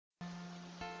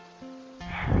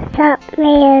St.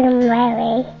 Mary and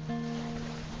Mary,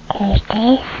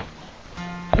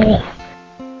 Totus2us.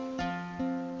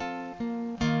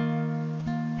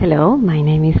 Hello, my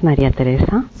name is Maria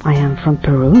Teresa. I am from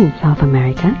Peru in South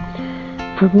America.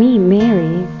 For me,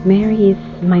 Mary is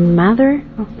my mother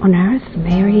on earth.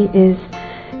 Mary is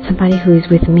somebody who is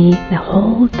with me the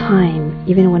whole time.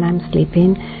 Even when I'm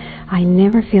sleeping, I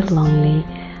never feel lonely.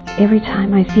 Every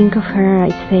time I think of her, I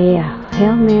say,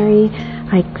 Hail Mary.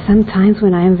 Like sometimes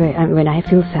when when I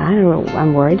feel sad or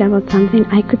I'm worried about something,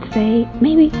 I could say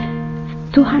maybe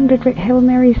 200 Hail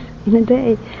Marys in a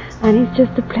day. And it's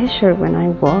just a pleasure when I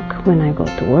walk, when I go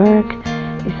to work.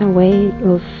 It's a way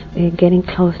of getting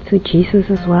close to Jesus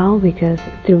as well, because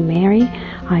through Mary,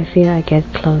 I feel I get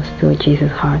close to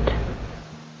Jesus' heart.